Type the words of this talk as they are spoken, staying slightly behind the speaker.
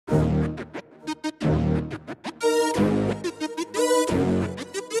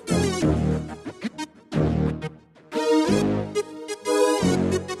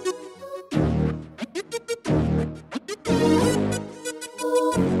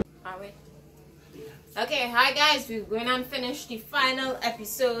Okay, hi guys, we're going to finish the final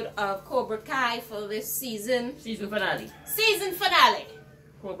episode of Cobra Kai for this season. Season finale. Season finale.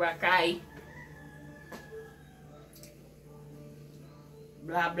 Cobra Kai.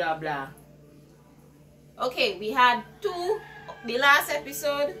 Blah, blah, blah. Okay, we had the last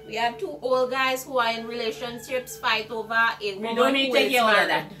episode, we had two old guys who are in relationships fight over a woman. We don't need to hear all of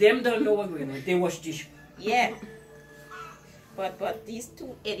that. Them don't know what's going on. They watch this show. Yeah. But these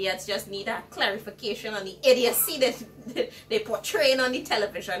two idiots just need a clarification on the idiocy that they portraying on the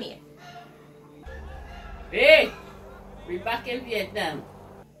television here. Hey! We back in Vietnam.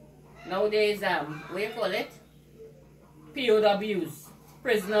 Nowadays, what do you call it? POWs.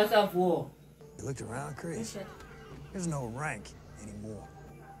 Prisoners of war. You looked around, Chris. There's no rank anymore.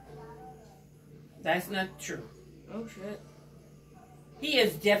 That's not true. Oh shit. He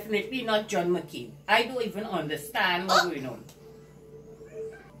is definitely not John McCain. I don't even understand what's going on.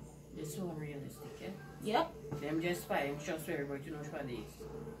 This is so unrealistic, yeah? Yep. Them just firing shots for everybody to know what it is.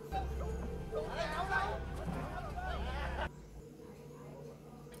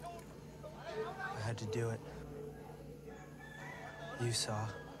 I had to do it. You saw.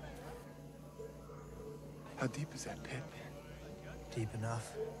 How deep is that pit? Deep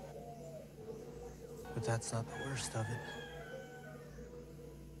enough. But that's not the worst of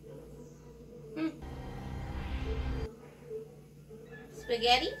it.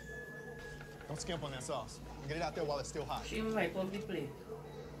 Spaghetti? Don't skimp on that sauce. Get it out there while it's still hot. She wipe off the plate.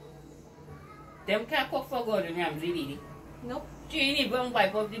 Them can't cook for God in Ramsey, Didi. Nope. She ain't even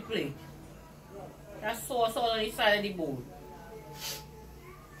wipe off the plate. That sauce all on the side of the bowl.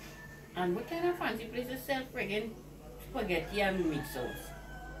 And what kind of fancy places sell friggin' spaghetti and meat sauce?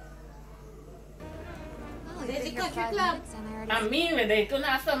 There's a country club. I mean, when they don't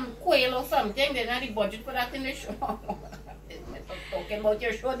have some quail or something, they don't have the budget for that in the show. Talking about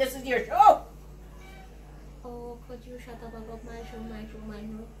your show, this is your show! Oh, could you shut up about my show?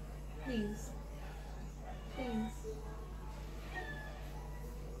 Please. Please.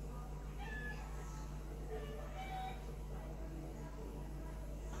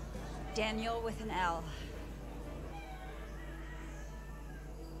 Daniel with an L.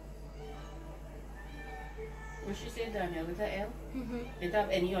 What she say, Daniel with a L? Mm-hmm. Did have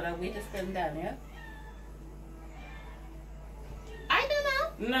any other way to spell Daniel? I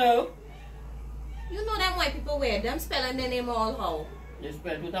don't know. No. You know them white people wear them spelling their name all how. They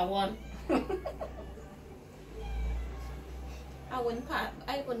spell with a one. I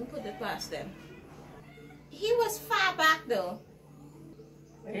wouldn't put it past them. He was far back though.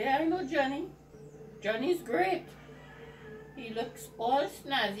 Yeah, I know Johnny. Johnny's great. He looks all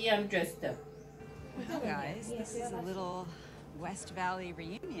snazzy and dressed up. Well, guys, this is a little West Valley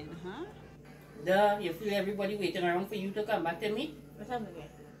reunion, huh? Duh, you feel everybody waiting around for you to come back to me? What's happening again?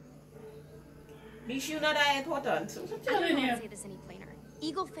 Be sure that I important. I'm I don't telling know how you. to say this any plainer.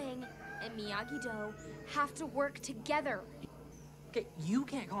 Eagle Fang and Miyagi-Do have to work together. Okay, you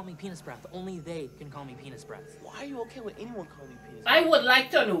can't call me penis breath. Only they can call me penis breath. Why are you okay with anyone calling you penis? I would like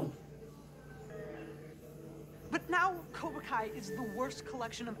to know. But now Cobra Kai is the worst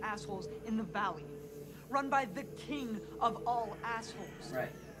collection of assholes in the valley, run by the king of all assholes.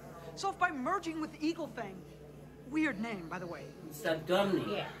 Right. So if by merging with Eagle Fang, weird name, by the way. It's a dumb name.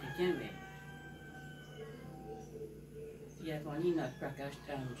 Yeah. Begin with. Yeah, one nutcracker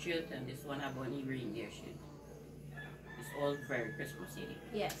shirt and this one a bunny reindeer shirt. It's all very Christmassy.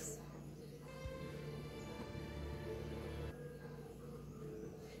 Yes.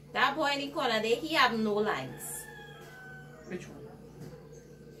 That boy in the corner there, he have no lines. Which one?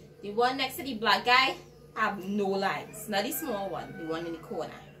 The one next to the black guy have no lines. Not the small one, the one in the corner.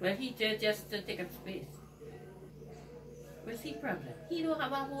 Well, he just to take up space. What's his problem? He don't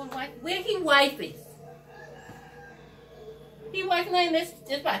have a whole wife. Where his wife is? His wife not in this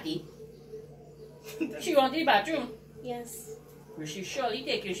party. She went to the bathroom. Yes. Well, she surely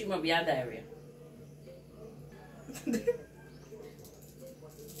taking she must be a diarrhea.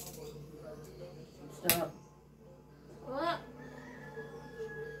 Stop. What?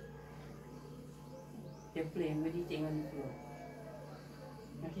 They're playing with the thing on the floor.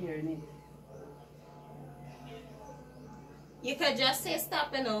 Not hearing it. You could just say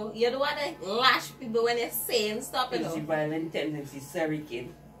stop, you know. You don't want to lash people when they're saying stop, you It's the know. violent tendency, sorry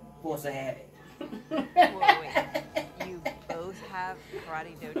kid. Force a habit. Wait. You both have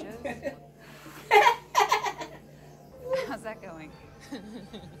karate dojos? How's that going?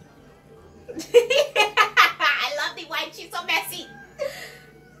 I love the white, she's so messy.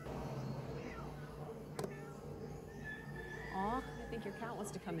 Aw, I think your cat wants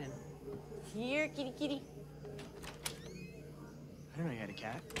to come in. Here, kitty kitty. I didn't know you had a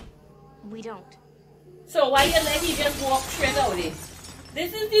cat. We don't. So why you let he just walk straight out there?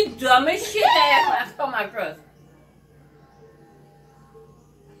 This is the dumbest shit I ever come across.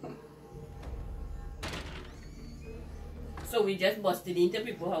 So we just busted into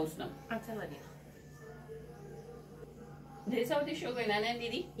people's house now. I'm telling you. This is how the show going on,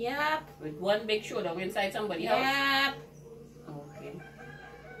 Didi? Yep. With one big shoulder inside somebody's house? Yep. Okay.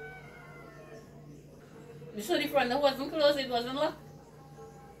 So the front door wasn't closed, it wasn't locked?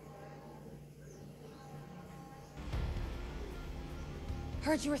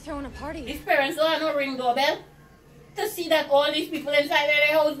 Heard you were throwing a party. His parents don't have no ring doorbell to see that all these people inside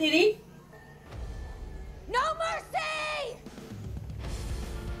their house, did he? No mercy!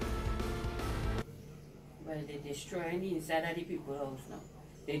 Well, they're destroying the inside of the people's house now.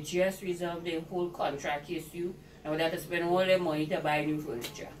 They just reserved their whole contract against you. Now they have to spend all their money to buy new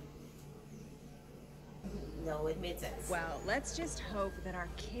furniture. No, it made sense. Well, let's just hope that our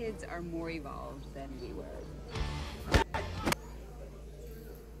kids are more evolved than we were.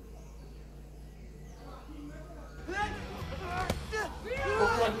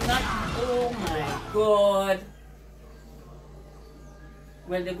 Oh my god.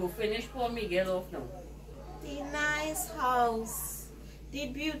 Well, they go finish for me, get off now. The nice house. The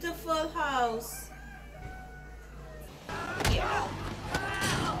beautiful house. Yeah.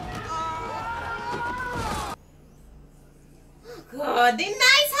 God, the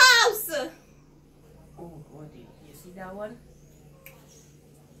nice house. Oh god, you see that one?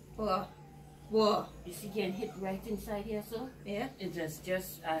 What? What? You see getting hit right inside here, so? Yeah. It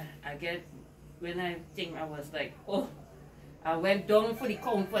just I get, when I think I was like, oh, I went down for the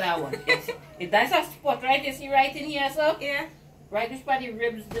count for that one. That's a spot, right? You see right in here, so? Yeah. Right, which part the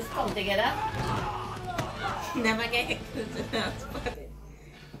ribs just come together. Never get hit to that spot.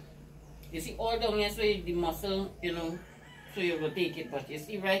 You see all down here, so the muscle, you know, so you will take it. But you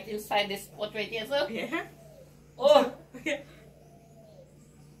see right inside this spot right here, so? Yeah. Oh!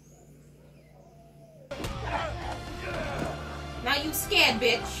 Now you scared,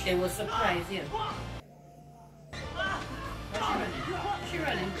 bitch. They were surprised, yeah. She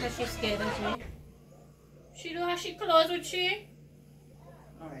running. Because she's scared of me. She don't have she clothes with she?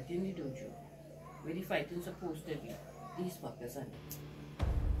 Alright, in the dojo. Where the fighting supposed to be. These fuckers on it.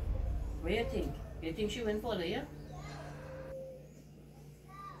 What do you think? You think she went further, yeah?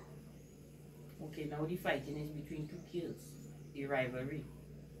 Okay, now the fighting is between two kills. The rivalry.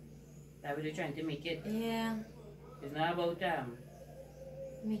 That's what they're trying to make it. Yeah. It's not about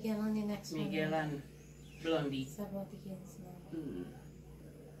Miguel on the next one. Miguel and Blondie. It's about the kids now.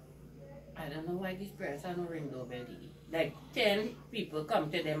 I don't know why these parents are no ring doorbell. Like 10 people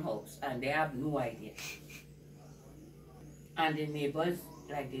come to them house and they have no idea. And the neighbors,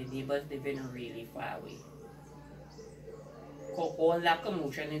 like the neighbors living really far away. All that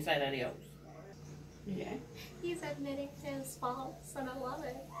commotion inside of the house. Yeah. He's admitting to his faults and I love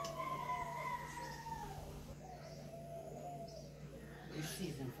it. This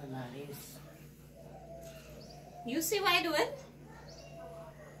season finale is... You see what I do it?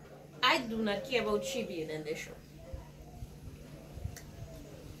 I do not care about she being in this show.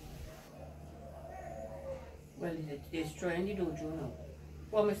 Well, they're destroying the dojo now.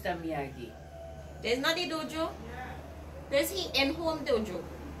 For Mr. Miyagi. There's not the dojo. There's he in-home dojo.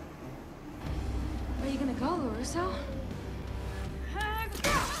 Where are you gonna go, LaRusso?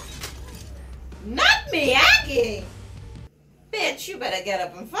 Not Miyagi! Bitch, you better get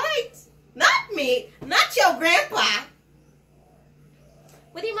up and fight. Not me. Not your grandpa.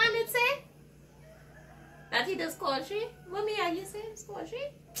 What do you mind it say? That he does call she? What Miyagi say? It's called she?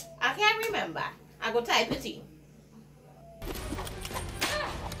 I can't remember. I go type it in.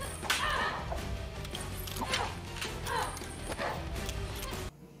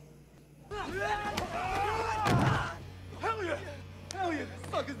 Hell yeah! Hell yeah!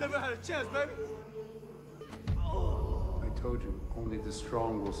 Suckers never had a chance, baby! I told you, only the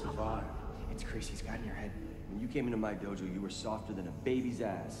strong will survive. It's Creasy's got in your head. When you came into my dojo, you were softer than a baby's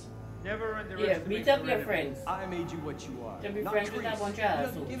ass. Never underestimate. Yeah, meet up your friends. I made you what you are. To be not friends with that Crease. bunch of He doesn't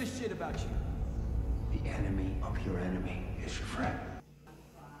assholes. give a shit about you. The enemy of your enemy is your friend.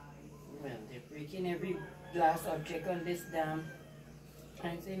 Well, they're breaking every glass object on this damn. I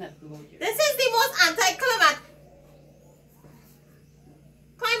ain't saying that about you. This is the most anticlimactic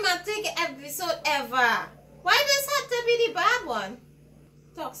episode ever. Why does it have to be the bad one?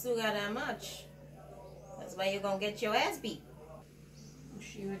 Talks too goddamn much. That's why you're gonna get your ass beat.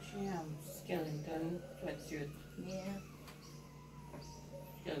 She with she skeleton sweatshirt. Yeah.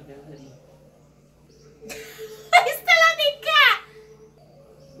 Skeleton hoodie. He's still on the cat!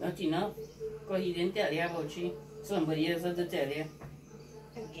 Not enough. Because he didn't tell you about she. Somebody else had to tell you.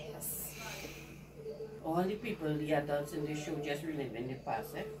 Yes. All the people, the adults in this show, just reliving the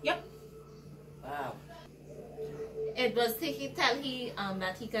past, eh? Yep. Wow. It was to tell he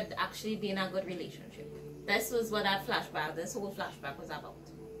that he could actually be in a good relationship. This was what that flashback, this whole flashback was about.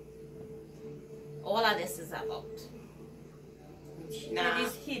 All of this is about. Where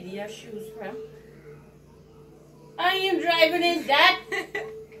these hideous shoes from? I am driving in that.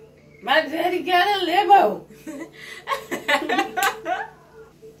 My daddy got a limo.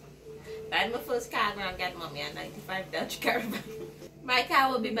 That's my first car when I got mommy a 95 Dodge Caravan. My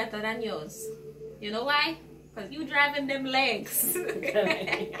car will be better than yours. You know why? Because you driving them legs.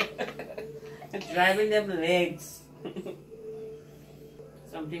 Driving them legs.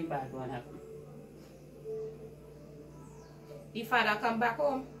 Something bad won't happen. Your father come back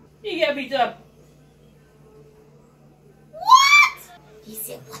home. He get beat up. What? He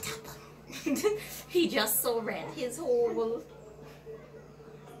said, what happened? He just so red. His whole...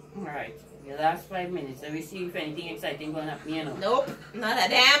 Alright, the last 5 minutes. Let me see if anything exciting gonna happen, you know. Nope, not a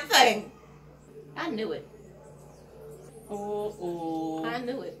damn thing. I knew it. Oh. I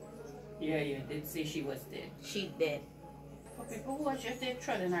knew it. Yeah, you did say she was dead. She dead. For people who watch if they're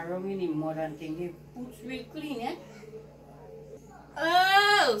trotting around in the modern thing, their boots real clean, eh?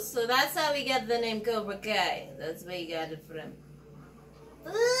 Oh, so that's how we get the name Cobra Kai. That's where you got it from.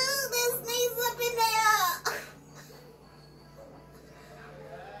 Ooh, there's names up in there.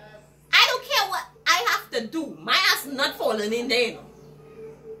 I don't care what I have to do. My ass not falling in there.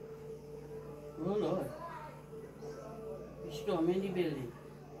 Oh Lord. We storm in the building.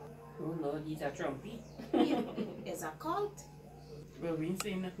 Oh Lord, he's a Trumpy. It's a cult. Well, we ain't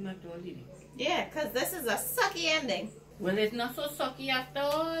saying nothing at all, did he? Yeah, because this is a sucky ending. Well, it's not so sucky after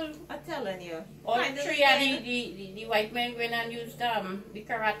all. I'm telling you. All three of the white men went and used the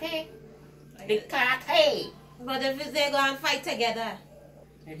karate. The karate. But if they go and fight together.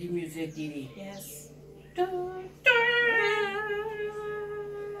 And the music did it. Yes. Dun, dun.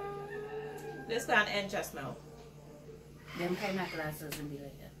 This going to end just now. Them kind of glasses will be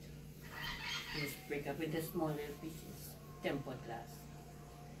like that. Just break up into small little pieces. Tempered glass.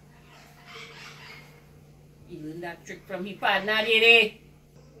 He learned that trick from his partner, did he?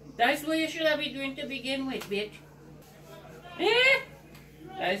 That's what you should have been doing to begin with, bitch. Eh?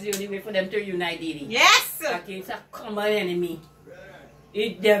 That's the only way for them to unite, did he? Yes! Against a common enemy.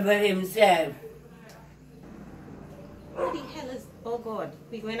 The devil himself. Who the hell is... Oh God.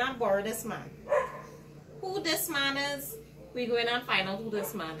 We're going to borrow this man. Who this man is, we're going to find out who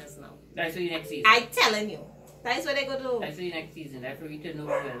this man is now. That's for you next season. I'm telling you. That's what they go to do. That's for you next season. That's for you to know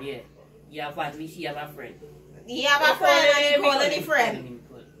well, yeah. You have at least you have a friend. You have a friend and you call any friend.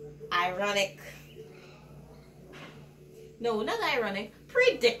 Ironic. No, not ironic.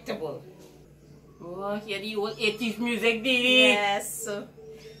 Predictable. Oh, hear the old 80s music, did he? Yes.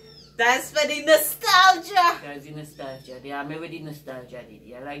 That's for the nostalgia. That's the nostalgia. They are with the nostalgia, did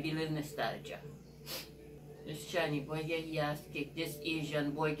he? I like the little nostalgia. This Chinese boy get his ass kicked. This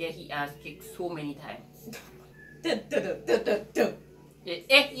Asian boy get his ass kicked so many times.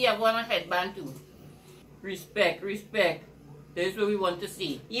 He have one headband too. Respect, respect. This is what we want to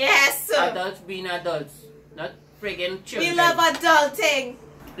see. Yes. Adults being adults. Not friggin' children. We love adulting.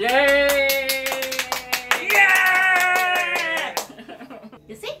 Yay! Yeah!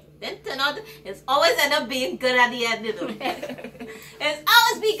 You see? Then turn out, it's always end up being good at the end, you know. It's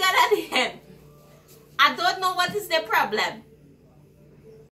always be good at the end. I don't know what is their problem.